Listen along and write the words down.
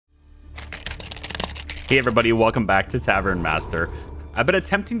Hey everybody, welcome back to Tavern Master. I've been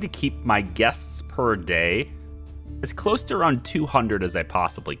attempting to keep my guests per day as close to around 200 as I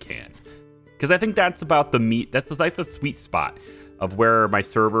possibly can. Because I think that's about the meat, that's like the sweet spot of where my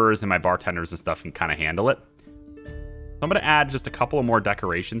servers and my bartenders and stuff can kind of handle it. So I'm gonna add just a couple of more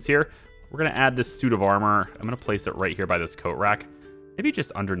decorations here. We're gonna add this suit of armor. I'm gonna place it right here by this coat rack. Maybe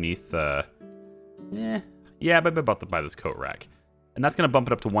just underneath the, by this coat rack. And that's gonna bump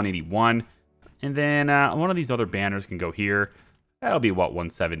it up to 181. And then one of these other banners can go here. That'll be, what,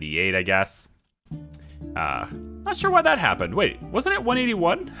 178, I guess. Not sure why that happened. Wait, wasn't it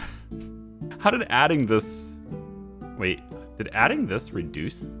 181? How did adding this... Wait, did adding this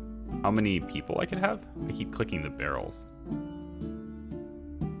reduce how many people I could have? I keep clicking the barrels. Yeah,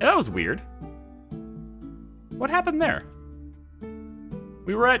 that was weird. What happened there?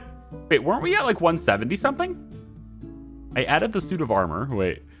 We were at... Wait, weren't we at like 170 something? I added the suit of armor.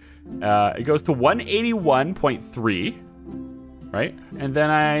 Wait. It goes to 181.3, right? And then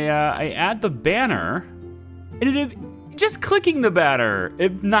I add the banner, and just clicking the banner,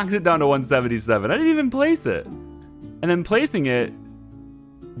 it knocks it down to 177. I didn't even place it. And then placing it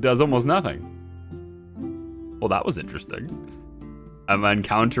does almost nothing. Well, that was interesting. I'm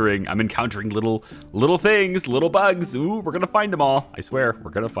encountering little things, little bugs. Ooh, we're gonna find them all. I swear,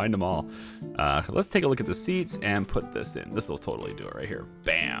 we're gonna find them all. Let's take a look at the seats and put this in. This will totally do it right here.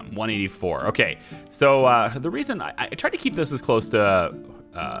 Bam, 184. Okay, so the reason I tried to keep this as close to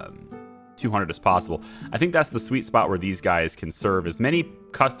 200 as possible. I think that's the sweet spot where these guys can serve as many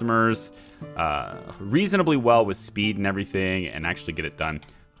customers reasonably well with speed and everything and actually get it done.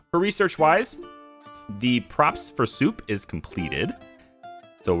 For research-wise, the props for soup is completed.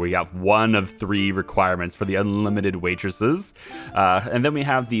 So we got 1 of 3 requirements for the unlimited waitresses. And then we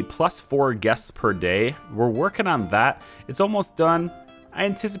have the +4 guests per day. We're working on that. It's almost done. I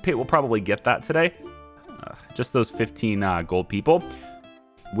anticipate we'll probably get that today. Just those 15 gold people.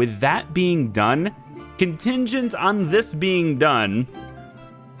 With that being done, contingent on this being done,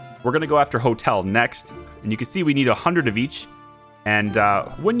 we're gonna go after hotel next. And you can see we need 100 of each. And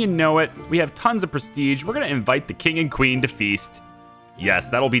when you know it, we have tons of prestige. We're gonna invite the king and queen to feast. Yes,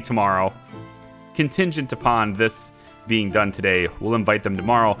 that'll be tomorrow. Contingent upon this being done today, we'll invite them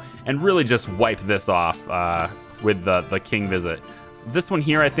tomorrow and really just wipe this off with the king visit. This one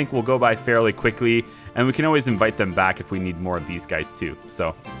here I think will go by fairly quickly, and we can always invite them back if we need more of these guys too.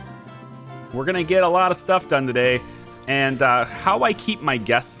 So we're gonna get a lot of stuff done today. And how I keep my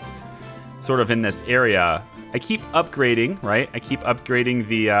guests sort of in this area, I keep upgrading, right? I keep upgrading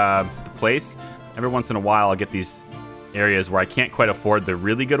the place. Every once in a while I'll get these areas where I can't quite afford the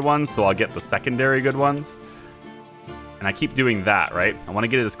really good ones, so I'll get the secondary good ones. And I keep doing that, right? I want to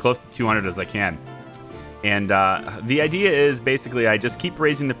get it as close to 200 as I can. And the idea is basically I just keep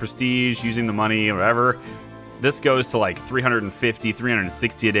raising the prestige, using the money, or whatever. This goes to like 350,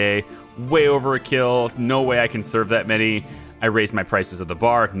 360 a day. Way overkill. No way I can serve that many. I raise my prices at the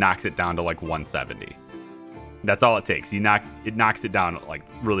bar, knocks it down to like 170. That's all it takes. It knocks it down like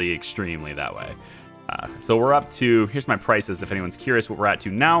really extremely that way. So we're up to, here's my prices if anyone's curious what we're at to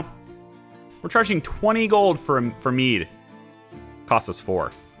now. We're charging 20 gold for mead. Costs us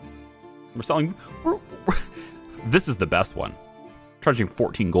 4. We're selling, this is the best one. Charging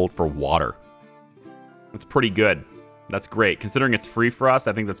 14 gold for water. That's pretty good. That's great. Considering it's free for us,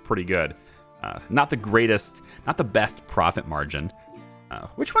 I think that's pretty good. Not the greatest, not the best profit margin.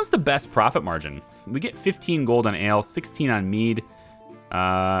 Which one's the best profit margin? We get 15 gold on ale, 16 on mead.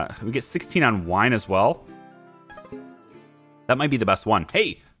 We get 16 on wine as well. That might be the best one.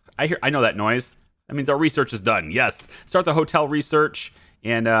 Hey, I know that noise. That means our research is done. Yes, start the hotel research.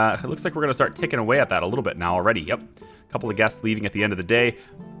 And it looks like we're gonna start ticking away at that a little bit now already. Yep, a couple of guests leaving at the end of the day.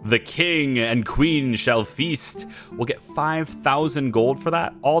 The king and queen shall feast. We'll get 5,000 gold for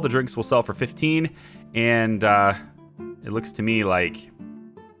that. All the drinks will sell for 15. And it looks to me like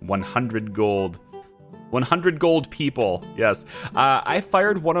 100 gold. 100 gold people. Yes. I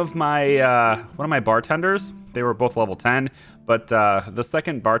fired one of my bartenders. They were both level 10, but the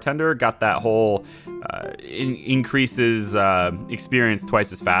second bartender got that whole increases experience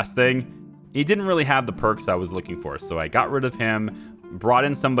twice as fast thing. He didn't really have the perks I was looking for, so I got rid of him, brought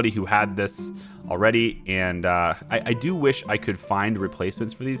in somebody who had this already, and I do wish I could find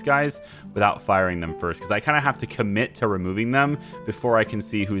replacements for these guys without firing them first, because I kind of have to commit to removing them before I can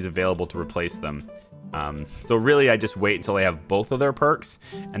see who's available to replace them. So really, I just wait until they have both of their perks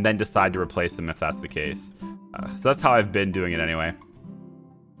and then decide to replace them if that's the case. So that's how I've been doing it anyway.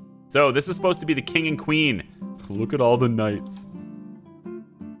 So this is supposed to be the king and queen. Look at all the knights.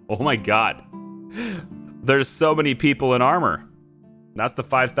 Oh my god. There's so many people in armor. That's the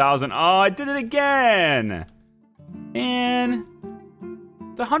 5,000. Oh, I did it again. And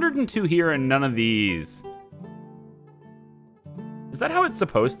it's 102 here and none of these. Is that how it's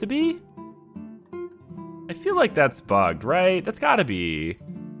supposed to be? I feel like that's bugged, right? That's gotta be.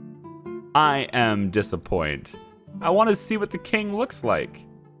 I am disappointed. I want to see what the king looks like.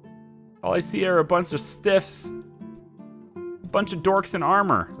 All I see are a bunch of stiffs. A bunch of dorks in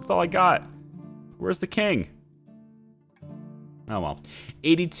armor. That's all I got. Where's the king? Oh well.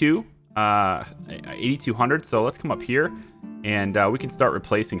 8,200. So let's come up here and we can start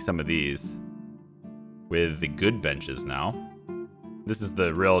replacing some of these with the good benches now. This is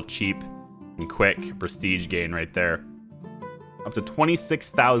the real cheap and quick prestige gain right there. Up to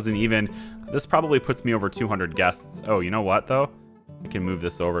 26,000 even. This probably puts me over 200 guests. Oh, you know what though? I can move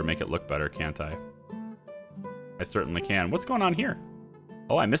this over and make it look better, can't I? I certainly can. What's going on here?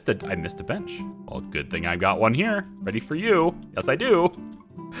 Oh, I missed a bench. Well, good thing I got one here. Ready for you. Yes, I do.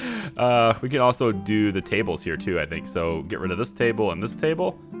 We can also do the tables here too, I think. So get rid of this table and this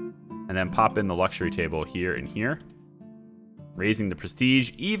table. And then pop in the luxury table here and here. Raising the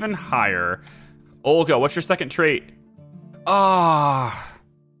prestige even higher. Olga, what's your second trait? Ah.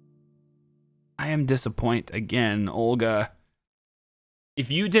 I am disappointed again, Olga. If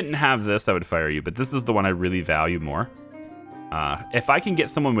you didn't have this, I would fire you. But this is the one I really value more. If I can get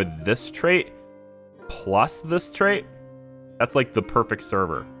someone with this trait plus this trait, that's like the perfect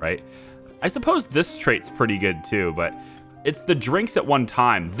server, right? I suppose this trait's pretty good too, but it's the drinks at one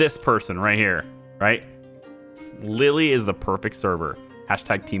time. This person right here, right? Lily is the perfect server.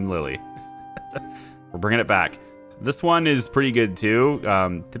 Hashtag Team Lily. We're bringing it back. This one is pretty good too.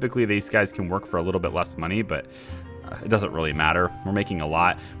 Typically these guys can work for a little bit less money, but it doesn't really matter. We're making a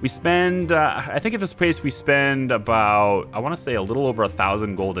lot. We spend, I think at this place we spend about, I want to say a little over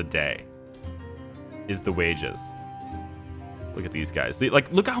 1,000 gold a day is the wages. Look at these guys.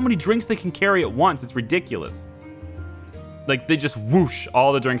 Like, look how many drinks they can carry at once. It's ridiculous. Like, they just whoosh,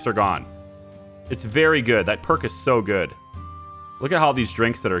 all the drinks are gone. It's very good. That perk is so good. Look at all these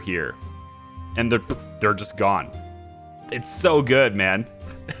drinks that are here. And they're just gone. It's so good, man.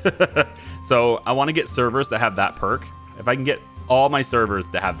 So I want to get servers that have that perk. If I can get all my servers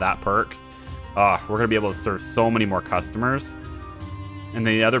to have that perk, we're going to be able to serve so many more customers. And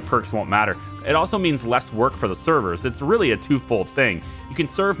the other perks won't matter. It also means less work for the servers. It's really a twofold thing. You can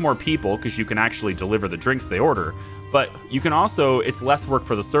serve more people because you can actually deliver the drinks they order. But you can also, it's less work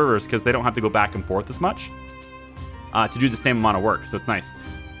for the servers because they don't have to go back and forth as much to do the same amount of work. So it's nice.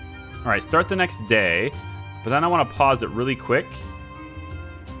 All right, start the next day. But then I want to pause it really quick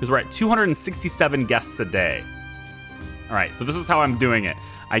because we're at 267 guests a day. All right, so this is how I'm doing it.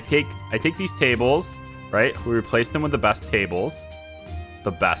 I take these tables, right? We replace them with the best tables. The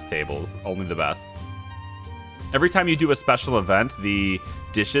best tables, only the best. Every time you do a special event, the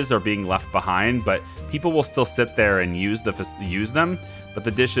dishes are being left behind, but people will still sit there and use them, but the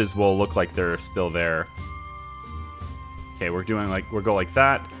dishes will look like they're still there. Okay, we'll go like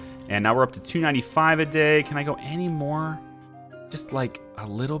that. And now we're up to 295 a day. Can I go any more? Just like a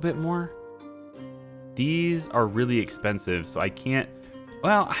little bit more? These are really expensive, so I can't...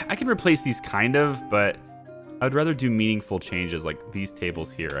 Well, I can replace these kind of, but I'd rather do meaningful changes like these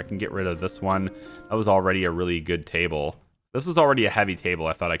tables here. I can get rid of this one. That was already a really good table. This was already a heavy table.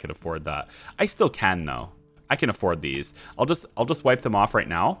 I thought I could afford that. I still can, though. I can afford these. I'll just wipe them off right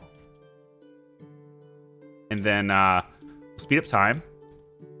now. And then speed up time.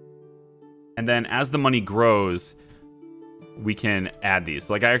 And then as the money grows, we can add these.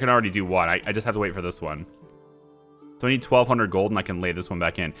 Like I can already do one. I just have to wait for this one. So I need 1,200 gold and I can lay this one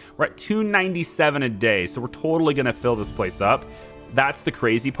back in. We're at 297 a day. So we're totally going to fill this place up. That's the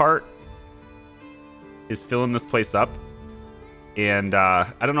crazy part, is filling this place up. And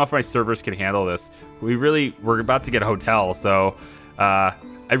I don't know if my servers can handle this. We're about to get a hotel. So I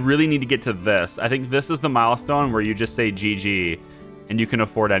really need to get to this. I think this is the milestone where you just say GG and you can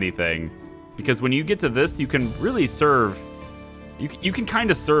afford anything. Because when you get to this, you can really serve, you can kind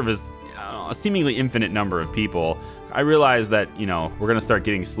of serve as a seemingly infinite number of people. I realize that, you know, we're going to start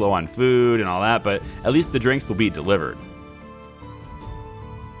getting slow on food and all that, but at least the drinks will be delivered.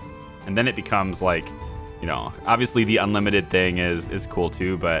 And then it becomes like, you know, obviously the unlimited thing is cool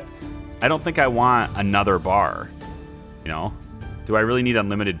too, but I don't think I want another bar, you know? Do I really need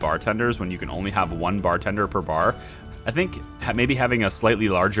unlimited bartenders when you can only have one bartender per bar? I think maybe having a slightly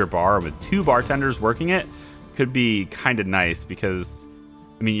larger bar with 2 bartenders working it could be kind of nice because,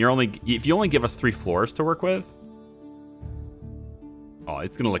 I mean, if you only give us 3 floors to work with. Oh,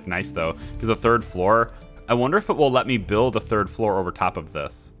 it's going to look nice though, because the 3rd floor, I wonder if it will let me build a 3rd floor over top of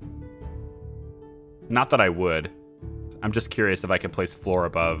this. Not that I would. I'm just curious if I can place floor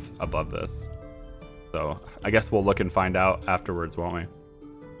above this. So I guess we'll look and find out afterwards, won't we?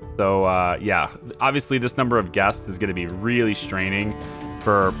 So yeah, obviously this number of guests is going to be really straining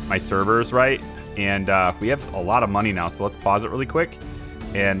for my servers, right? And we have a lot of money now, so let's pause it really quick.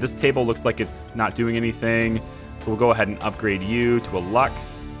 And this table looks like it's not doing anything, so we'll go ahead and upgrade you to a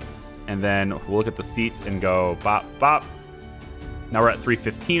Lux. And then we'll look at the seats and go bop, bop. Now we're at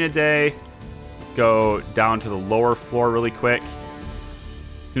 315 a day. Let's go down to the lower floor really quick.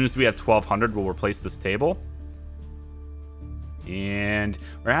 As soon as we have 1200, we'll replace this table. And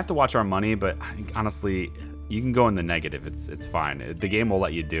we're gonna have to watch our money, but I think honestly, you can go in the negative. It's fine. The game will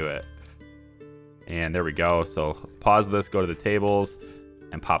let you do it. And there we go. So let's pause this, go to the tables,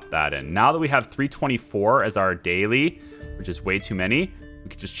 and pop that in. Now that we have 324 as our daily, which is way too many, we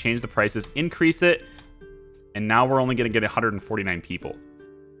can just change the prices, increase it, and now we're only gonna get 149 people.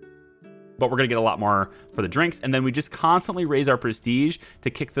 But we're gonna get a lot more for the drinks, and then we just constantly raise our prestige to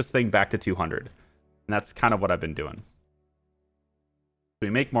kick this thing back to 200. And that's kind of what I've been doing. We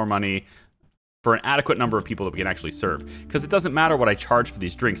make more money for an adequate number of people that we can actually serve. Because it doesn't matter what I charge for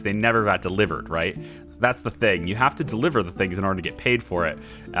these drinks, they never got delivered, right? That's the thing. You have to deliver the things in order to get paid for it.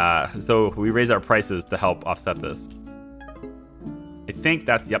 So we raise our prices to help offset this. I think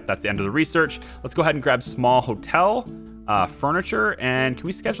that's the end of the research. Let's go ahead and grab small hotel, furniture, and can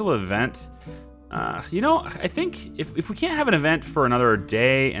we schedule an event? You know, I think if we can't have an event for another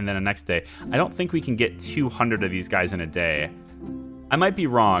day and then a next day, I don't think we can get 200 of these guys in a day. I might be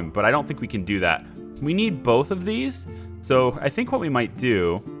wrong, but I don't think we can do that. We need both of these. So I think what we might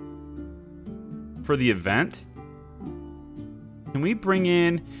do for the event, can we bring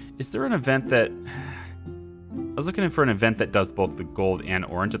in, is there an event that, I was looking for an event that does both the gold and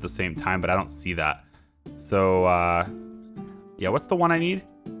orange at the same time, but I don't see that. So yeah, what's the one I need?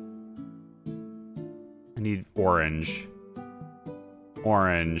 I need orange.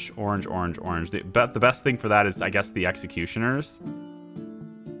 Orange. The best thing for that is, I guess, the executioners.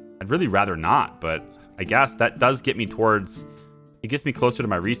 I'd really rather not, but I guess that does get me towards, it gets me closer to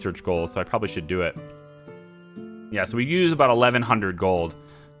my research goal, so I probably should do it. Yeah, so we use about 1,100 gold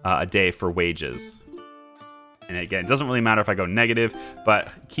a day for wages. And again, it doesn't really matter if I go negative, but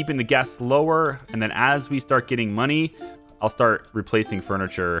keeping the guests lower, and then as we start getting money, I'll start replacing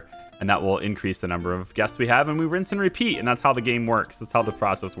furniture, and that will increase the number of guests we have, and we rinse and repeat, and that's how the game works. That's how the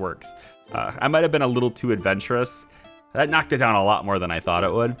process works. I might have been a little too adventurous. That knocked it down a lot more than I thought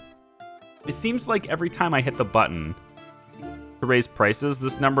it would. It seems like every time I hit the button to raise prices,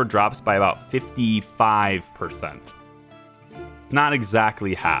 this number drops by about 55%. Not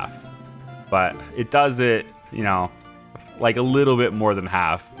exactly half, but it does it, you know, like a little bit more than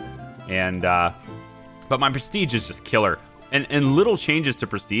half. And, but my prestige is just killer. And little changes to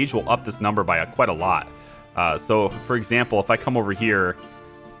prestige will up this number by quite a lot. So, for example, if I come over here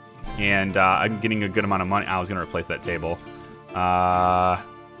and I'm getting a good amount of money, I was going to replace that table. Let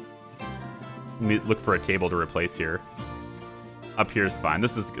me look for a table to replace here. Up here is fine.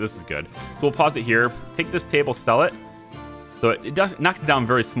 This is good. So we'll pause it here. Take this table, sell it. So it knocks it down a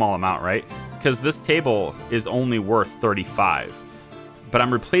very small amount, right? Because this table is only worth 35, but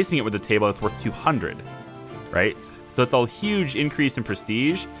I'm replacing it with a table that's worth 200, right? So it's a huge increase in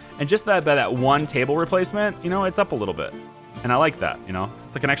prestige, and just that one table replacement, you know, it's up a little bit, and I like that. You know,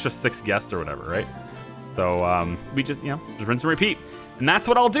 it's like an extra 6 guests or whatever, right? So we just, you know, just rinse and repeat, and that's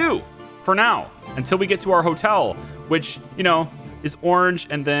what I'll do for now until we get to our hotel, which, you know, is orange,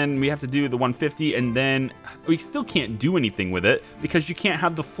 and then we have to do the 150, and then we still can't do anything with it because you can't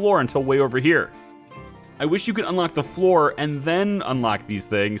have the floor until way over here. I wish you could unlock the floor and then unlock these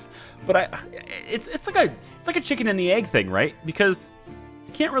things, but it's like a chicken and the egg thing, right? Because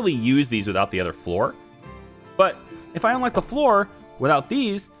you can't really use these without the other floor. But if I unlock the floor without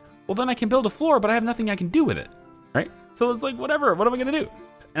these, well, then I can build a floor, but I have nothing I can do with it, right? So it's like, whatever, what am I gonna do?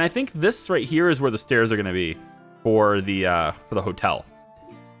 And I think this right here is where the stairs are gonna be for the hotel.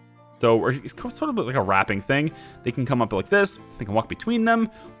 So it's sort of like a wrapping thing. They can come up like this, they can walk between them,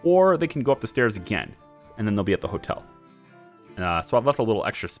 or they can go up the stairs again, and then they'll be at the hotel. So I've left a little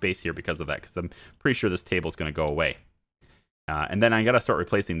extra space here because of that, because I'm pretty sure this table is going to go away. And then I got to start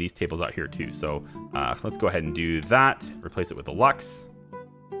replacing these tables out here too. So let's go ahead and do that. Replace it with the Lux.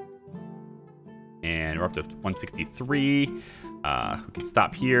 And we're up to 163. We can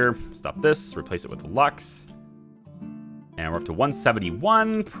stop here, stop this, replace it with the Lux. And we're up to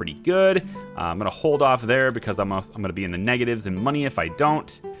 171, pretty good. I'm going to hold off there because I'm going to be in the negatives in money if I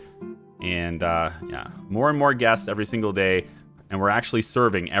don't. And yeah, more and more guests every single day. And we're actually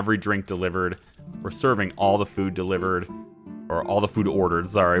serving every drink delivered. We're serving all the food delivered, or all the food ordered,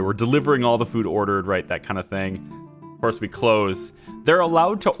 sorry. We're delivering all the food ordered, right? That kind of thing. of course, we close. They're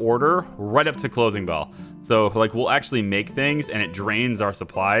allowed to order right up to closing bell. So, like, we'll actually make things and it drains our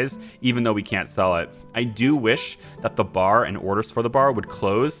supplies, even though we can't sell it. I do wish that the bar and orders for the bar would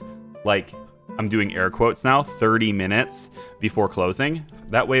close, like, I'm doing air quotes now, 30 minutes before closing.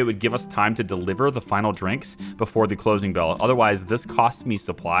 That way it would give us time to deliver the final drinks before the closing bell. Otherwise, this costs me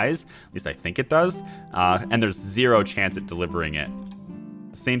supplies, at least I think it does, and there's zero chance at delivering it.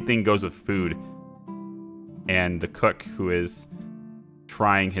 The same thing goes with food. And the cook, who is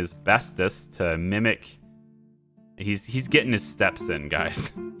trying his bestest to mimic, he's getting his steps in,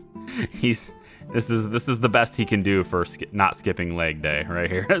 guys. This is the best he can do for not skipping leg day right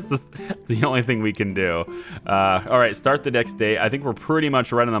here. This is the only thing we can do. All right, start the next day. I think we're pretty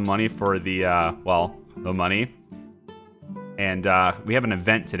much right on the money for the the money. And we have an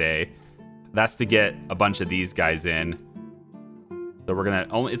event today. That's to get a bunch of these guys in. So we're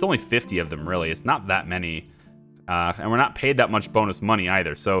gonna it's only 50 of them, really. It's not that many. And we're not paid that much bonus money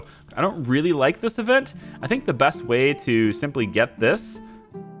either. So I don't really like this event. I think the best way to simply get this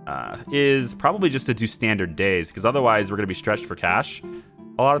is probably just to do standard days, because otherwise we're going to be stretched for cash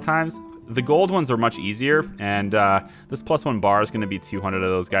a lot of times. The gold ones are much easier, and this +1 bar is going to be 200 of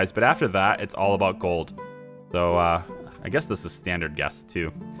those guys. But after that, it's all about gold. So I guess this is standard guess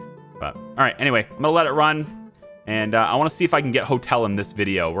too. But all right, anyway, I'm going to let it run. And I want to see if I can get hotel in this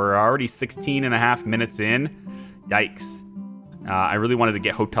video. We're already 16.5 minutes in. Yikes. I really wanted to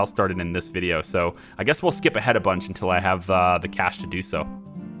get hotel started in this video, so I guess we'll skip ahead a bunch until I have the cash to do so.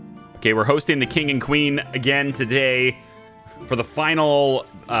 Okay, we're hosting the king and queen again today for the final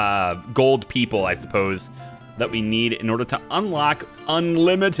gold people, I suppose, that we need in order to unlock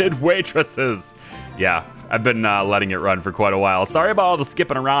unlimited waitresses. Yeah, I've been letting it run for quite a while. Sorry about all the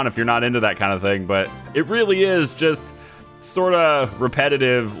skipping around if you're not into that kind of thing, but it really is just sort of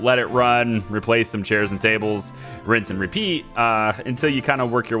repetitive. Let it run, replace some chairs and tables, rinse and repeat until you kind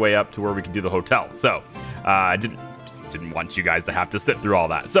of work your way up to where we can do the hotel. So I didn't want you guys to have to sit through all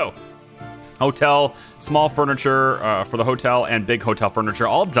that. So hotel, small furniture for the hotel and big hotel furniture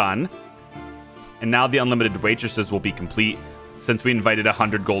all done. And now the unlimited waitresses will be complete since we invited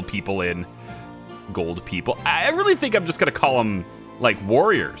 100 gold people in. Gold people? I really think I'm just going to call them like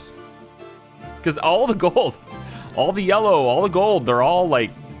warriors. Because all the gold, all the yellow, all the gold, they're all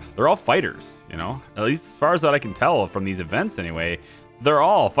fighters, you know? At least as far as that I can tell from these events anyway. They're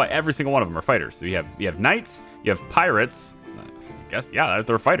all, every single one of them are fighters. So you have knights, you have pirates. I guess, yeah,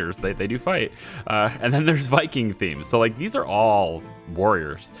 they're fighters. They do fight. And then there's Viking themes. So like these are all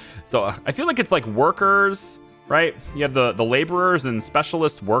warriors. So I feel like it's like workers, right? You have the laborers and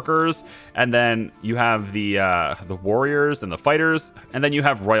specialist workers, and then you have the warriors and the fighters, and then you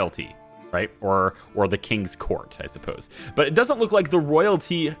have royalty, right? Or the king's court, I suppose. But it doesn't look like the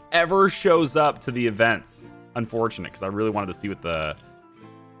royalty ever shows up to the events. Unfortunate, because I really wanted to see what the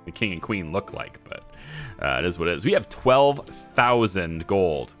king and queen look like, but it is what it is. We have 12,000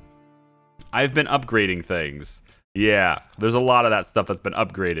 gold. I've been upgrading things. Yeah, there's a lot of that stuff that's been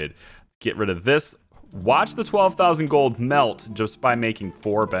upgraded. Get rid of this. Watch the 12,000 gold melt just by making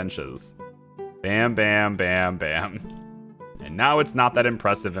 4 benches. Bam, bam, bam, bam. And now it's not that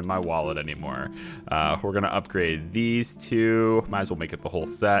impressive in my wallet anymore. We're going to upgrade these 2. Might as well make it the whole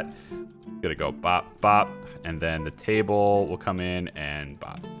set. Gonna go bop, bop. And then the table will come in and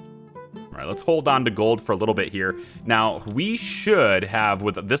bop. All right, let's hold on to gold for a little bit here. Now, we should have,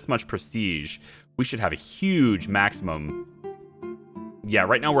 with this much prestige, we should have a huge maximum. Yeah,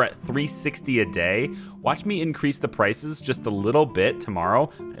 right now we're at 360 a day. Watch me increase the prices just a little bit tomorrow.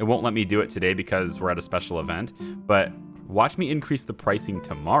 It won't let me do it today because we're at a special event, but watch me increase the pricing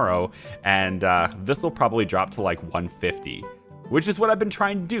tomorrow, and this will probably drop to like 150. Which is what I've been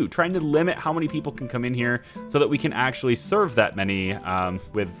trying to do, trying to limit how many people can come in here so that we can actually serve that many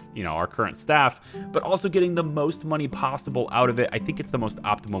with, you know, our current staff, but also getting the most money possible out of it. I think it's the most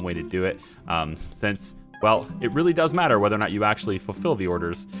optimum way to do it since, well, it really does matter whether or not you actually fulfill the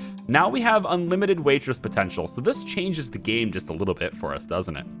orders. Now we have unlimited waitress potential, so this changes the game just a little bit for us,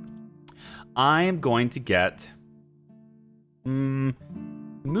 doesn't it? I'm going to get...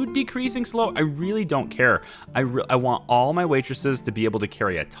 mood decreasing slow. I really don't care. I want all my waitresses to be able to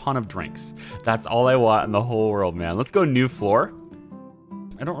carry a ton of drinks. That's all I want in the whole world, man. Let's go new floor.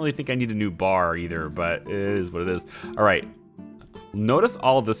 I don't really think I need a new bar either, but it is what it is. All right. Notice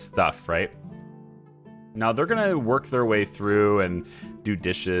all this stuff, right? Now they're gonna work their way through and do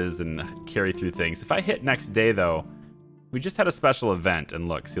dishes and carry through things. If I hit next day though, we just had a special event, and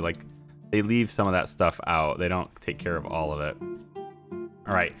look, see, like they leave some of that stuff out. They don't take care of all of it.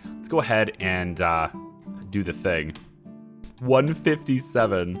 All right, let's go ahead and do the thing.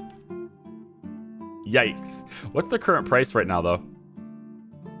 157. Yikes. What's the current price right now, though?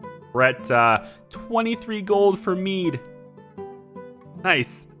 We're at 23 gold for mead.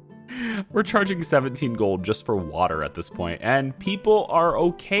 Nice. We're charging 17 gold just for water at this point, and people are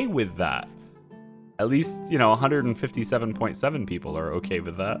okay with that. At least, you know, 157.7 people are okay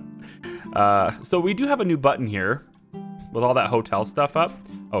with that. So we do have a new button here with all that hotel stuff up.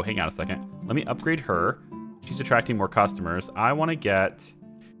 Oh, hang on a second. Let me upgrade her. She's attracting more customers. I want to get...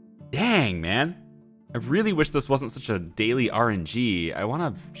 Dang, man. I really wish this wasn't such a daily RNG. I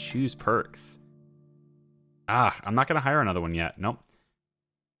want to choose perks. I'm not going to hire another one yet. Nope.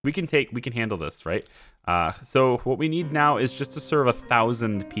 We can handle this, right? So what we need now is just to serve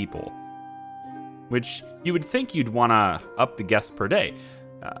 1,000 people, which you would think you'd want to up the guests per day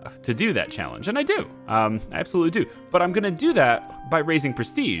to do that challenge. And I do. I absolutely do. But I'm going to do that by raising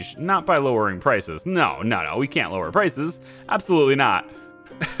prestige, not by lowering prices. No. We can't lower prices. Absolutely not.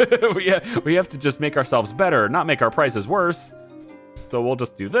 we have to just make ourselves better, not make our prices worse. So we'll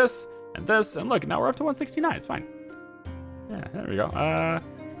just do this, and look, now we're up to 169. It's fine. Yeah, there we go.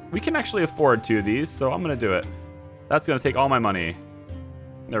 We can actually afford 2 of these, so I'm going to do it. That's going to take all my money.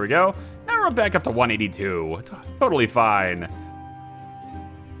 There we go. Now we're back up to 182. Totally fine.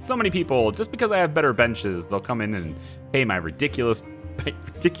 So many people, just because I have better benches, they'll come in and pay my ridiculous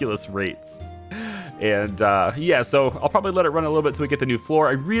rates. And yeah, so I'll probably let it run a little bit till we get the new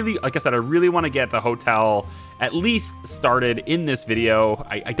floor. Like I said, I really want to get the hotel at least started in this video.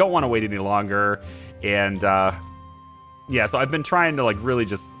 I don't want to wait any longer. And yeah, so I've been trying to like really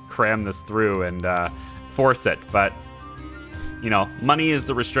just cram this through and force it. But, you know, money is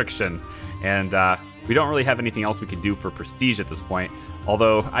the restriction. And we don't really have anything else we can do for prestige at this point.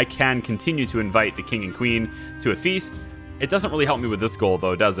 Although I can continue to invite the king and queen to a feast. It doesn't really help me with this goal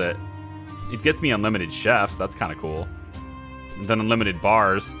though, does it? It gets me unlimited chefs. That's kind of cool. And then unlimited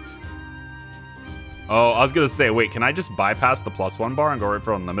bars. Oh, I was going to say, wait, can I just bypass the +1 bar and go right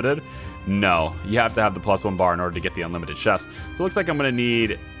for unlimited? No, you have to have the +1 bar in order to get the unlimited chefs. So it looks like I'm going to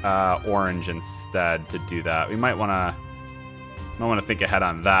need orange instead to do that. We might want to think ahead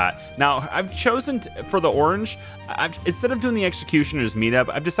on that. Now, I've chosen for the orange, instead of doing the Executioner's Meetup,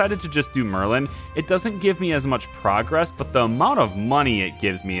 I've decided to just do Merlin. It doesn't give me as much progress, but the amount of money it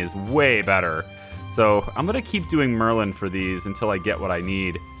gives me is way better. So I'm going to keep doing Merlin for these until I get what I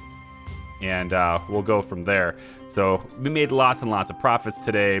need. And we'll go from there. So we made lots and lots of profits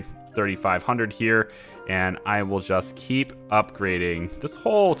today, 3,500 here. And I will just keep upgrading. This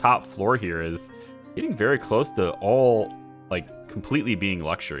whole top floor here is getting very close to all, like, completely being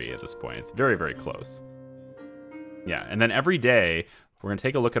luxury at this point. It's very, very close. Yeah, and then every day, we're going to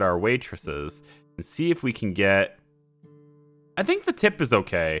take a look at our waitresses and see if we can get... I think the tip is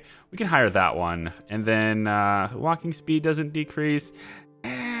okay. We can hire that one. And then walking speed doesn't decrease.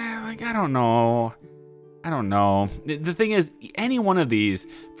 Like, I don't know. The thing is, any one of these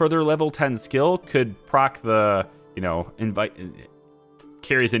for their level 10 skill could proc the, you know,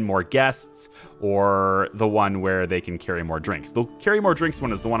 carries in more guests, or the one where they can carry more drinks. The carry more drinks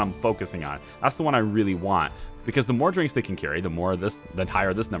one is the one I'm focusing on. That's the one I really want, because the more drinks they can carry, the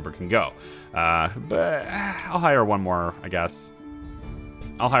higher this number can go. But I'll hire one more, I guess.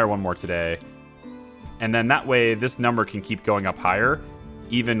 I'll hire one more today. And then that way, this number can keep going up higher,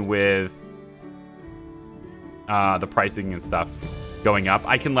 even with the pricing and stuff going up.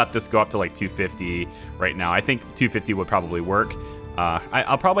 I can let this go up to like 250 right now. I think 250 would probably work.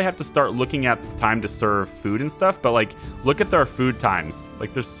 I'll probably have to start looking at the time to serve food and stuff, but like, look at their food times.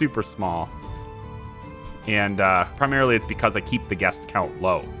 Like, they're super small. And primarily it's because I keep the guest count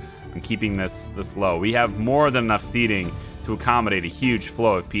low. I'm keeping this low. We have more than enough seating to accommodate a huge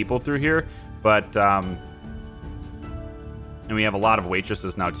flow of people through here, but and we have a lot of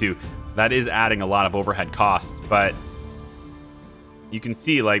waitresses now too. That is adding a lot of overhead costs, but you can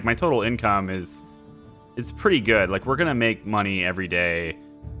see like my total income is pretty good. Like, we're gonna make money every day.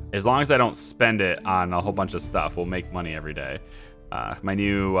 As long as I don't spend it on a whole bunch of stuff, we'll make money every day. My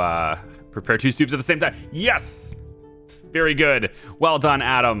new prepare 2 soups at the same time. Yes! Very good. Well done,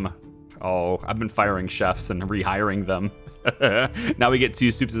 Adam. Oh, I've been firing chefs and rehiring them. Now we get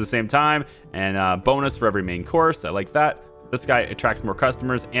 2 soups at the same time, and bonus for every main course. I like that. This guy attracts more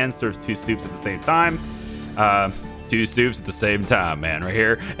customers and serves 2 soups at the same time. 2 soups at the same time, man, right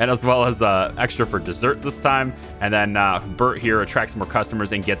here. And as well as extra for dessert this time. And then Bert here attracts more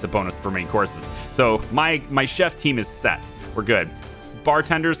customers and gets a bonus for main courses. So my chef team is set. We're good.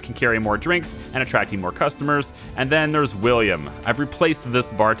 Bartenders can carry more drinks and attracting more customers. And then there's William. I've replaced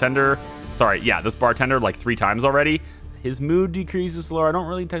this bartender. Sorry, yeah, this bartender like 3 times already. His mood decreases slower. I don't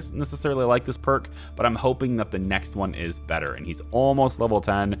really necessarily like this perk, but I'm hoping that the next one is better. And he's almost level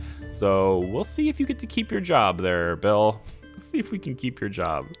 10, so we'll see if you get to keep your job there, Bill. Let's see if we can keep your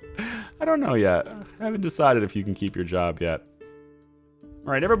job. I don't know yet. I haven't decided if you can keep your job yet.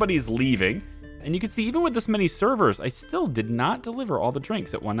 All right, everybody's leaving. And you can see, even with this many servers, I still did not deliver all the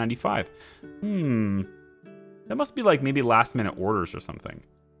drinks at 195. That must be like maybe last minute orders or something.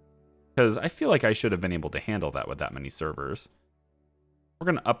 Because I feel like I should have been able to handle that with that many servers. We're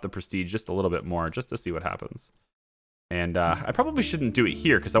going to up the prestige just a little bit more just to see what happens. And I probably shouldn't do it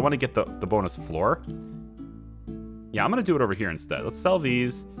here because I want to get the bonus floor. Yeah, I'm going to do it over here instead. Let's sell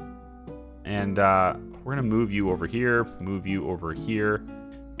these. And we're going to move you over here, move you over here.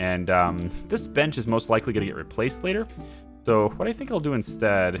 And this bench is most likely going to get replaced later. So what I think I'll do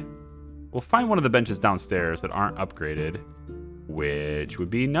instead, we'll find one of the benches downstairs that aren't upgraded, which would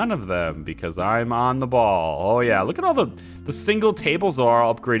be none of them because I'm on the ball. Oh yeah, look at all the single tables are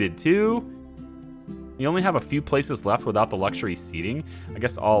all upgraded too. You only have a few places left without the luxury seating. I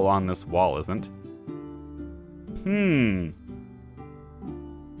guess all along this wall isn't.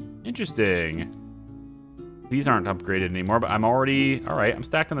 Interesting. These aren't upgraded anymore, but I'm already, all right, I'm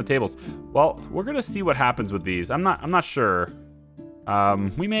stacked on the tables. Well, we're gonna see what happens with these. I'm not sure.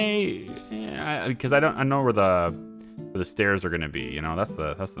 We may, because I know where the stairs are gonna be, you know, that's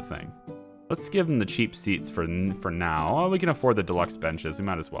the thing. Let's give them the cheap seats for now. Oh, we can afford the deluxe benches, we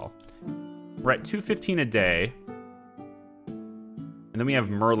might as well. We're at $215 a day. And then we have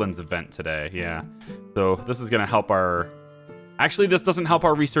Merlin's event today, yeah. So this is gonna help our, actually this doesn't help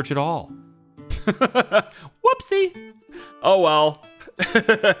our research at all. Whoopsie. Oh well.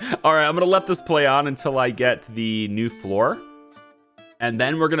 All right, I'm gonna let this play on until I get the new floor, and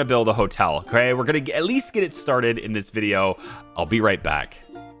then we're gonna build a hotel. Okay, we're gonna at least get it started in this video. I'll be right back.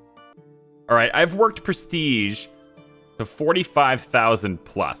 All right, I've worked prestige to 45,000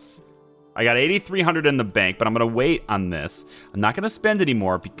 plus. I got 8,300 in the bank, but I'm gonna wait on this. I'm not gonna spend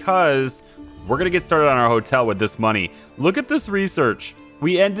anymore because we're gonna get started on our hotel with this money. Look at this research.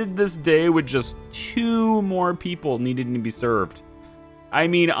 We ended this day with just 2 more people needing to be served. I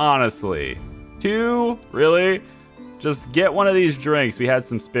mean, honestly, 2? Really? Just get one of these drinks. We had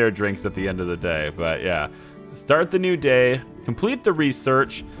some spare drinks at the end of the day, but yeah. Start the new day, complete the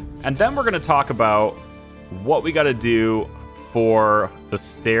research, and then we're gonna talk about what we gotta do for the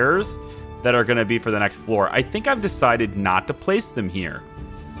stairs that are gonna be for the next floor. I think I've decided not to place them here.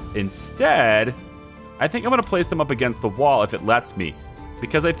 Instead, I think I'm gonna place them up against the wall if it lets me,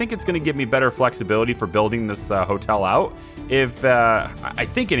 because I think it's going to give me better flexibility for building this hotel out. If, I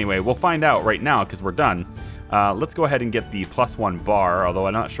think anyway, we'll find out right now because we're done. Let's go ahead and get the +1 bar, although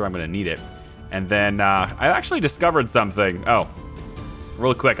I'm not sure I'm going to need it. And then I actually discovered something. Oh,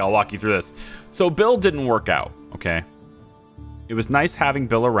 real quick, I'll walk you through this. So Bill didn't work out, okay? It was nice having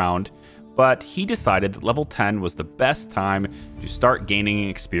Bill around, but he decided that level 10 was the best time to start gaining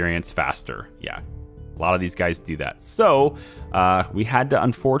experience faster. Yeah. A lot of these guys do that. So we had to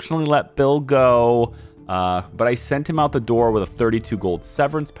unfortunately let Bill go, but I sent him out the door with a 32 gold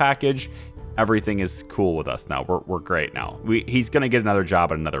severance package. Everything is cool with us now. We're great now. He's going to get another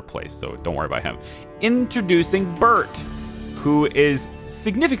job at another place, so don't worry about him. Introducing Bert, who is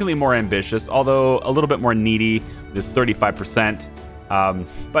significantly more ambitious, although a little bit more needy, just 35%.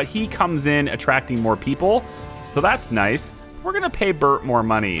 But he comes in attracting more people, so that's nice. We're gonna pay Bert more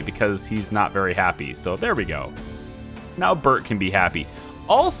money because he's not very happy. So there we go. Now Bert can be happy.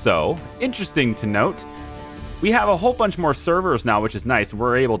 Also, interesting to note, we have a whole bunch more servers now, which is nice.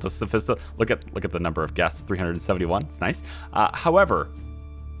 We're able to look at the number of guests, 371. It's nice. However,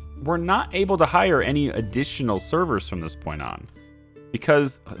 we're not able to hire any additional servers from this point on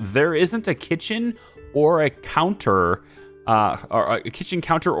because there isn't a kitchen or a counter, or a kitchen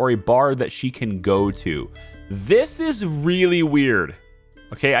counter or a bar that she can go to. This is really weird.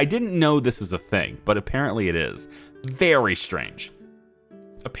 Okay, I didn't know this was a thing, but apparently it is. Very strange.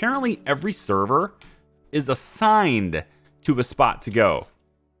 Apparently every server is assigned to a spot to go.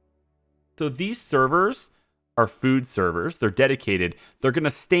 So these servers are food servers. They're dedicated. They're gonna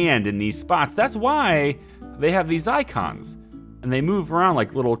stand in these spots. That's why they have these icons. And they move around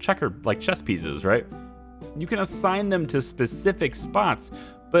like little chess pieces, right? You can assign them to specific spots.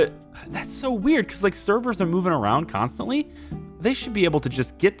 But that's so weird because like servers are moving around constantly. They should be able to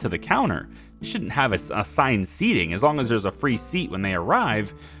just get to the counter. They shouldn't have assigned seating as long as there's a free seat when they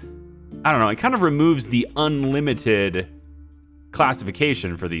arrive. I don't know, it kind of removes the unlimited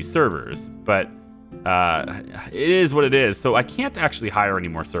classification for these servers, but it is what it is. So I can't actually hire any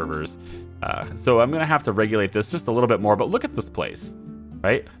more servers. So I'm gonna have to regulate this just a little bit more, but look at this place,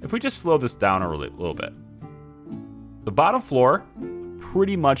 right? If we just slow this down a little bit. The bottom floor,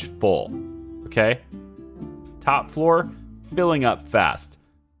 pretty much full. Okay? Top floor, filling up fast.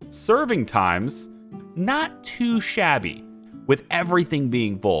 Serving times, not too shabby, with everything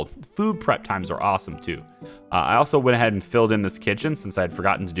being full. Food prep times are awesome too. I also went ahead and filled in this kitchen since I had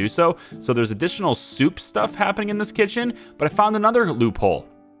forgotten to do so. So there's additional soup stuff happening in this kitchen, but I found another loophole.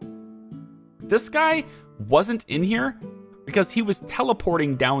 This guy wasn't in here because he was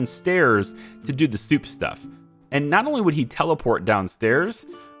teleporting downstairs to do the soup stuff. And not only would he teleport downstairs,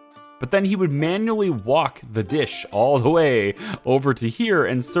 but then he would manually walk the dish all the way over to here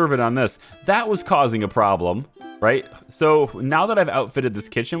and serve it on this. That was causing a problem, right? So now that I've outfitted this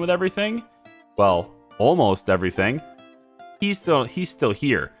kitchen with everything, well, almost everything, he's still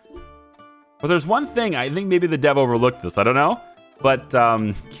here. But there's one thing, I think maybe the dev overlooked this, I don't know. But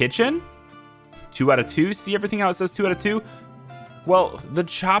kitchen, 2 out of 2. See everything how it says 2 out of 2? Well, the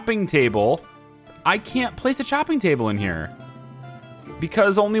chopping table, I can't place a chopping table in here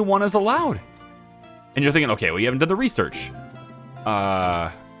because only one is allowed. And you're thinking, okay, well, you haven't done the research.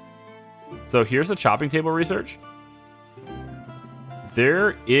 So here's the chopping table research.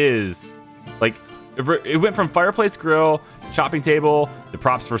 There is, like, it went from fireplace grill, chopping table, to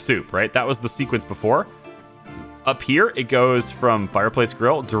props for soup, right? That was the sequence before. Up here, it goes from fireplace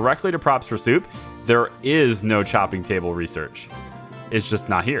grill directly to props for soup. There is no chopping table research. It's just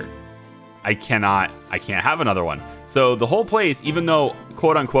not here. I can't have another one. So the whole place, even though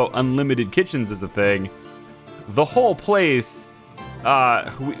quote unquote unlimited kitchens is a thing, the whole place,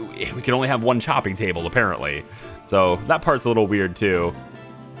 we can only have one chopping table apparently. So that part's a little weird too.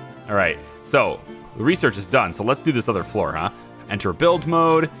 All right, so the research is done. So let's do this other floor, huh? Enter build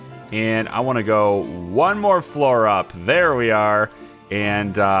mode. And I want to go one more floor up. There we are.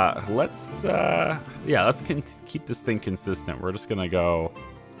 And let's keep this thing consistent. We're just going to go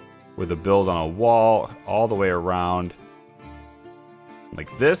with a build on a wall all the way around like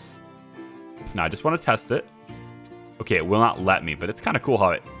this. Now I just want to test it. Okay, it will not let me, but it's kind of cool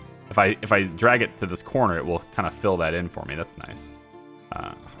how if I drag it to this corner, it will kind of fill that in for me. That's nice.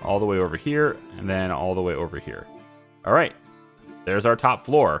 All the way over here and then all the way over here. All right, there's our top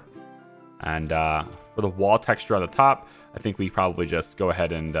floor. And for the wall texture on the top, I think we probably just go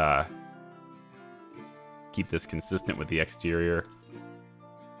ahead and keep this consistent with the exterior.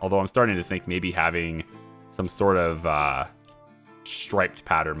 Although I'm starting to think maybe having some sort of striped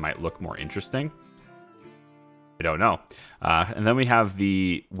pattern might look more interesting. I don't know. And then we have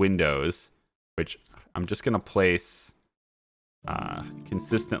the windows, which I'm just going to place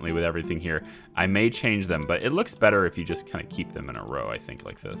consistently with everything here. I may change them, but it looks better if you just kind of keep them in a row, I think,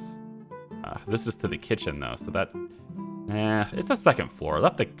 like this. This is to the kitchen though, so that it's a second floor.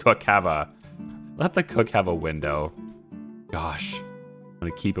 Let the cook have a window. Gosh, I'm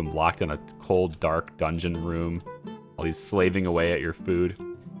gonna keep him locked in a cold, dark dungeon room while he's slaving away at your food.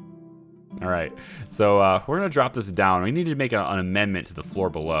 All right, so we're gonna drop this down. We need to make an amendment to the floor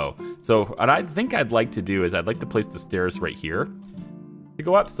below. So what I think I'd like to do is I'd like to place the stairs right here to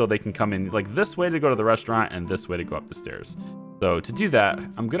go up, so they can come in like this way to go to the restaurant and this way to go up the stairs. So to do that,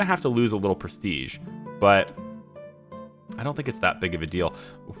 I'm going to have to lose a little prestige, but I don't think it's that big of a deal.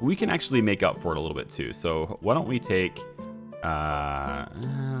 We can actually make up for it a little bit too. So why don't we take,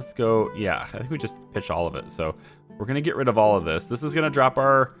 let's go, yeah, I think we just pitch all of it. So we're going to get rid of all of this. This is going to drop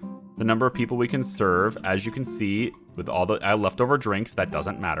the number of people we can serve. As you can see, with all the leftover drinks, that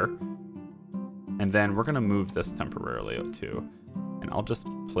doesn't matter. And then we're going to move this temporarily too. And I'll just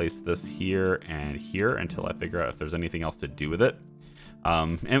place this here and here until I figure out if there's anything else to do with it.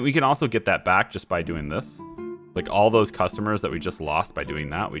 And we can also get that back just by doing this. Like all those customers that we just lost by doing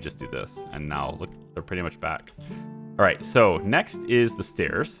that, we just do this. And now look, they're pretty much back. All right, so next is the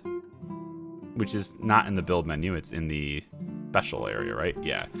stairs, which is not in the build menu. It's in the special area, right?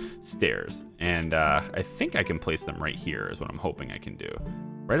 Yeah, stairs. And I think I can place them right here is what I'm hoping I can do.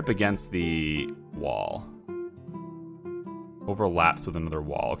 Right up against the wall. Overlaps with another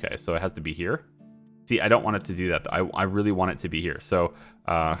wall. Okay, so it has to be here. See, I don't want it to do that. I really want it to be here. So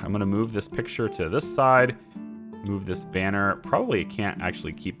I'm going to move this picture to this side. Move this banner. Probably can't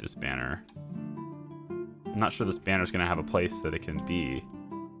actually keep this banner. I'm not sure this banner is going to have a place that it can be.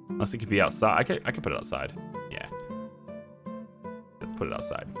 Unless it could be outside. I could put it outside. Yeah. Let's put it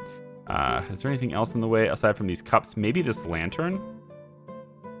outside. Is there anything else in the way aside from these cups? Maybe this lantern?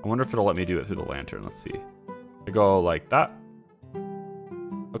 I wonder if it'll let me do it through the lantern. Let's see. I go like that.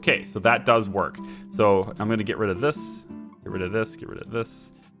 Okay, so that does work. So I'm going to get rid of this, get rid of this, get rid of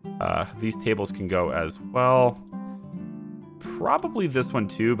this. These tables can go as well. Probably this one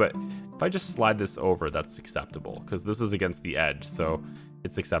too, but if I just slide this over, that's acceptable because this is against the edge. So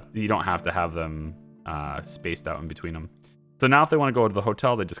it's you don't have to have them spaced out in between them. So now if they want to go to the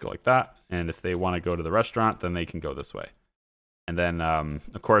hotel, they just go like that. And if they want to go to the restaurant, then they can go this way. And then,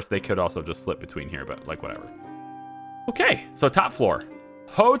 of course, they could also just slip between here, but like whatever. Okay, so top floor.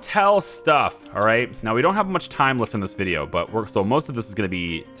 Hotel stuff, all right? Now, we don't have much time left in this video, but so most of this is going to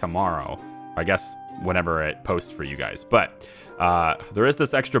be tomorrow. I guess whenever it posts for you guys. But there is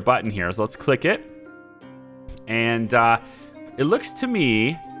this extra button here, so let's click it. And it looks to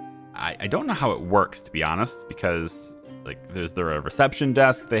me, I don't know how it works, to be honest, because like is there a reception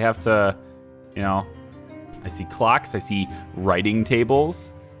desk they have to, you know, I see clocks, I see writing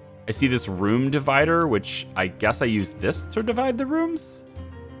tables. I see this room divider, which I guess I use this to divide the rooms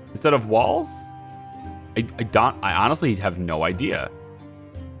instead of walls. I honestly have no idea.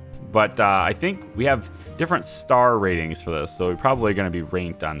 But I think we have different star ratings for this, so we're probably going to be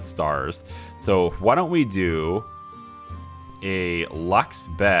ranked on stars. So why don't we do a luxe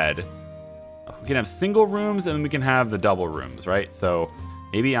bed? We can have single rooms, and then we can have the double rooms, right? So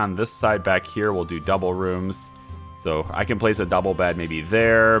maybe on this side back here, we'll do double rooms. So I can place a double bed maybe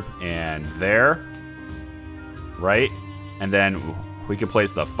there and there, right? And then we can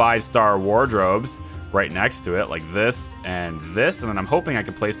place the 5-star wardrobes right next to it, like this and this. And then I'm hoping I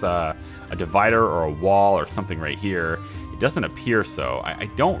can place a divider or a wall or something right here. It doesn't appear so. I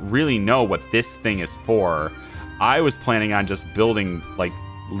don't really know what this thing is for. I was planning on just building, like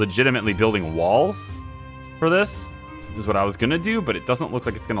legitimately building walls for this is what I was gonna do, but it doesn't look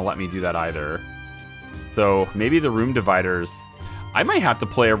like it's gonna let me do that either. So maybe the room dividers, I might have to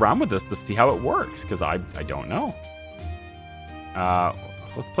play around with this to see how it works, because I don't know.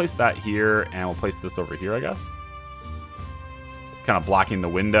 Let's place that here, and we'll place this over here, I guess. It's kind of blocking the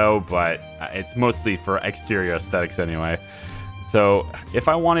window, but it's mostly for exterior aesthetics anyway. So if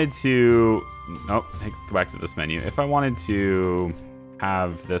I wanted to, nope, let's go back to this menu. If I wanted to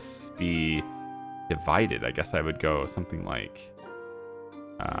have this be divided, I guess I would go something like,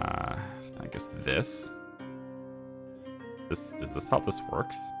 I guess this. Is this how this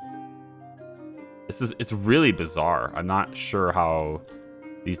works? It's really bizarre. I'm not sure how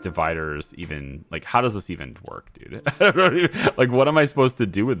these dividers even, like, how does this even work, dude? I don't know, like, what am I supposed to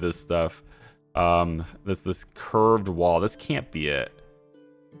do with this stuff? This curved wall. This can't be it.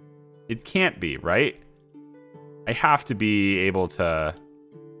 It can't be, right? I have to be able to,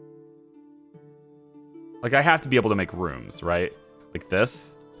 like, I have to be able to make rooms, right? Like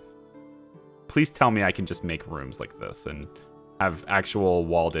this. Please tell me I can just make rooms like this and have actual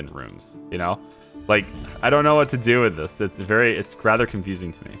walled-in rooms, you know? Like, I don't know what to do with this. It's rather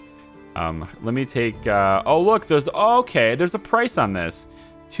confusing to me. Let me take, oh, look, there's a price on this.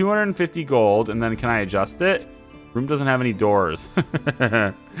 250 gold, and then can I adjust it? Room doesn't have any doors.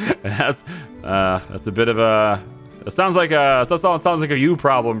 That's a bit of a, that sounds like a you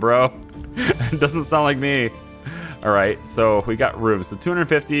problem, bro. It doesn't sound like me. All right, so we got rooms. So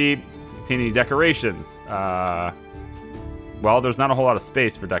 250, containing decorations. Well, there's not a whole lot of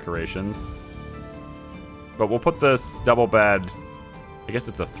space for decorations. But we'll put this double bed, I guess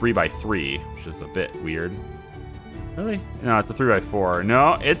it's a 3x3, which is a bit weird. Really? No, it's a 3x4.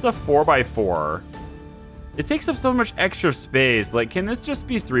 No, it's a 4x4. It takes up so much extra space. Like, can this just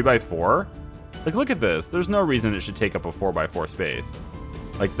be 3x4? Like, look at this. There's no reason it should take up a 4x4 space.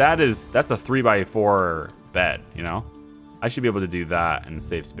 Like, that's a 3x4 bed, you know? I should be able to do that and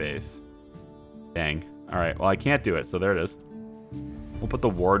save space. Dang. All right, well, I can't do it, so there it is. We'll put the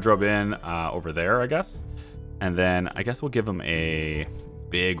wardrobe in over there, I guess. And then I guess we'll give him a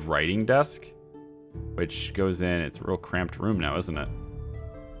big writing desk, which goes in. It's a real cramped room now, isn't it?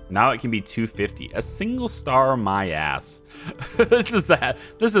 Now it can be 250. A single star, my ass.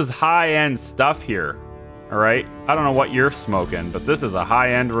 This is high-end stuff here. All right? I don't know what you're smoking, but this is a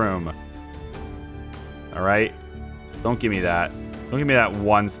high-end room. All right? Don't give me that. Don't give me that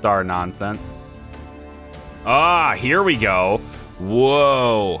 1-star nonsense. Ah, here we go.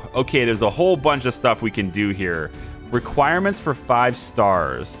 Whoa. Okay, there's a whole bunch of stuff we can do here. Requirements for 5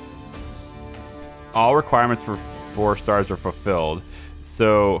 stars. All requirements for 4 stars are fulfilled.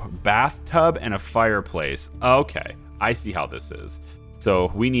 So, bathtub and a fireplace. Okay, I see how this is.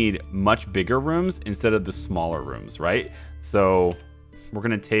 So, we need much bigger rooms instead of the smaller rooms, right? So, we're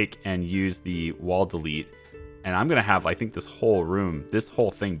going to take and use the wall delete. And I'm going to have, I think, this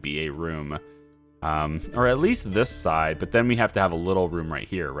whole thing be a room. Or at least this side, but then we have to have a little room right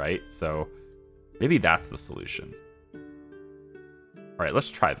here, right? So maybe that's the solution. All right, let's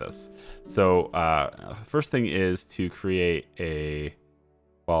try this. So first thing is to create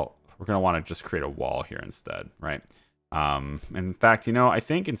well, we're going to want to just create a wall here instead, right? In fact, you know, I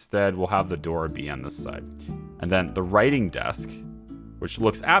think instead we'll have the door be on this side. And then the writing desk, which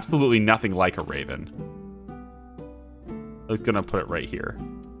looks absolutely nothing like a Raven. I'm just gonna put it right here.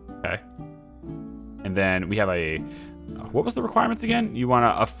 Okay. And then we have a, what was the requirements again? You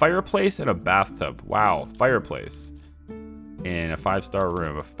want a fireplace and a bathtub. Wow, fireplace. In a 5-star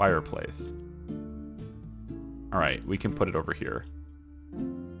room, a fireplace. All right, we can put it over here.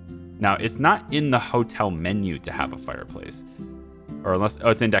 Now, it's not in the hotel menu to have a fireplace. Or unless, oh,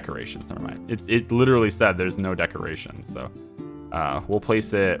 it's in decorations, never mind. It's literally said there's no decorations, so we'll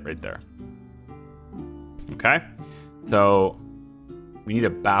place it right there. Okay, so we need a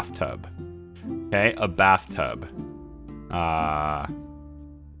bathtub. Okay, a bathtub.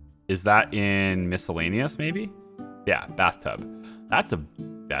 Is that in miscellaneous, maybe? Yeah, bathtub. That's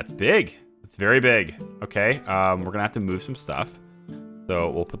big. It's very big. Okay, we're gonna have to move some stuff. So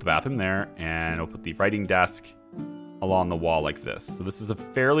we'll put the bathroom there, and we'll put the writing desk along the wall like this. So this is a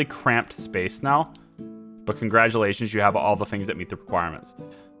fairly cramped space now, but congratulations, you have all the things that meet the requirements.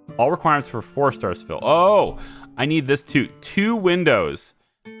 All requirements for 4 stars fill. Oh, I need this too. 2 windows.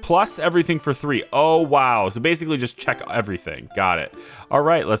 Plus everything for 3. Oh, wow. So basically just check everything. Got it. All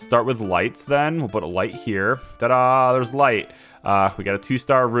right, let's start with lights then. We'll put a light here. Ta-da, there's light. We got a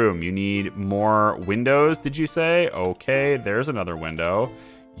 2-star room. You need more windows, did you say? Okay, there's another window.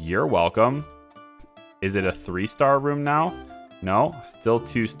 You're welcome. Is it a 3-star room now? No, still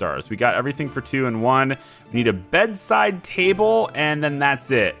 2 stars. We got everything for 2 and 1. We need a bedside table, and then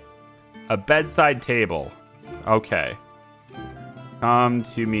that's it. A bedside table. Okay. Come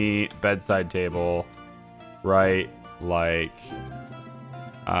to me, bedside table, right, like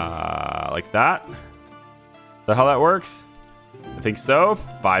that. Is that how that works? I think so.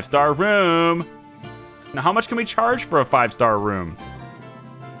 5-star room. Now, how much can we charge for a 5-star room?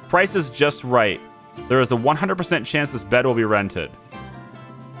 Price is just right. There is a 100% chance this bed will be rented.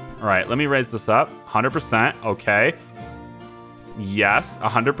 All right, let me raise this up. 100%, okay. Yes,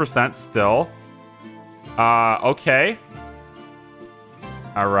 100% still. Okay.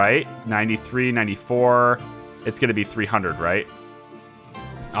 All right, 93, 94. It's gonna be 300, right?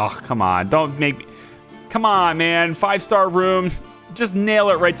 Oh, come on, don't make me. Come on, man, 5-star room. Just nail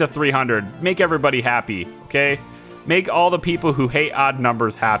it right to 300. Make everybody happy, okay? Make all the people who hate odd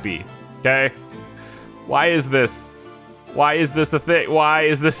numbers happy, okay? Why is this? Why is this a thing? Why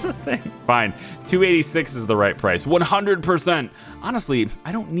is this a thing? Fine, 286 is the right price, 100%. Honestly,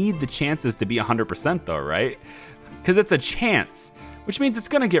 I don't need the chances to be 100% though, right? Because it's a chance, which means it's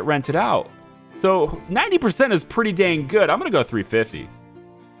gonna get rented out. So 90% is pretty dang good. I'm gonna go 350.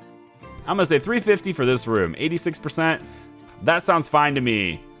 I'm gonna say 350 for this room. 86%, that sounds fine to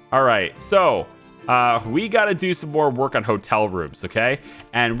me. All right, so we gotta do some more work on hotel rooms, okay?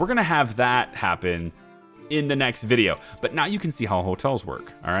 And we're gonna have that happen in the next video. But now you can see how hotels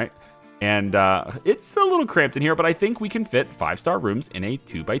work, all right? And it's a little cramped in here, but I think we can fit 5-star rooms in a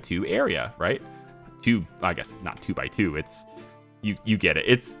 2x2 area, right? I guess not 2x2, it's, you get it.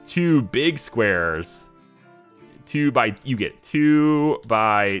 It's 2 big squares. You get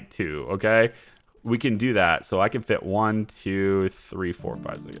 2x2, okay? We can do that. So I can fit 1, 2, 3, 4,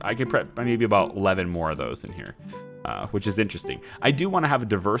 5, 6. I can prep maybe about 11 more of those in here, which is interesting. I do want to have a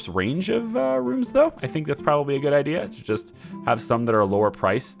diverse range of rooms, though. I think that's probably a good idea to just have some that are lower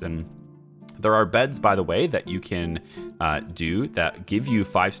priced. And there are beds, by the way, that you can do that give you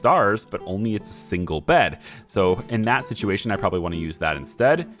 5 stars, but only it's a single bed. So in that situation, I probably want to use that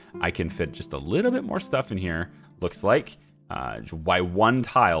instead. I can fit just a little bit more stuff in here. Looks like by 1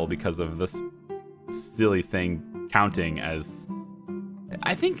 tile because of this silly thing counting as.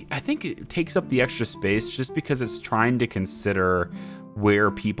 I think it takes up the extra space just because it's trying to consider where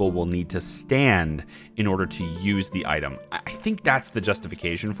people will need to stand in order to use the item. I think that's the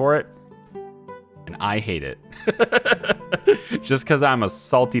justification for it. And I hate it. Just because I'm a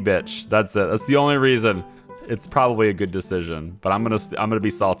salty bitch. That's it. That's the only reason. It's probably a good decision, but I'm gonna be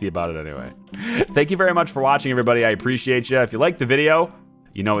salty about it anyway. Thank you very much for watching, everybody. I appreciate you. If you liked the video,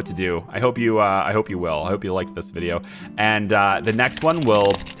 you know what to do. I hope you will. I hope you like this video. And the next one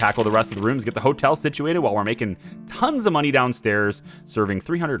will tackle the rest of the rooms, get the hotel situated while we're making tons of money downstairs, serving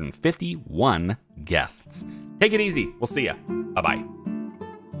 351 guests. Take it easy. We'll see ya. Bye-bye.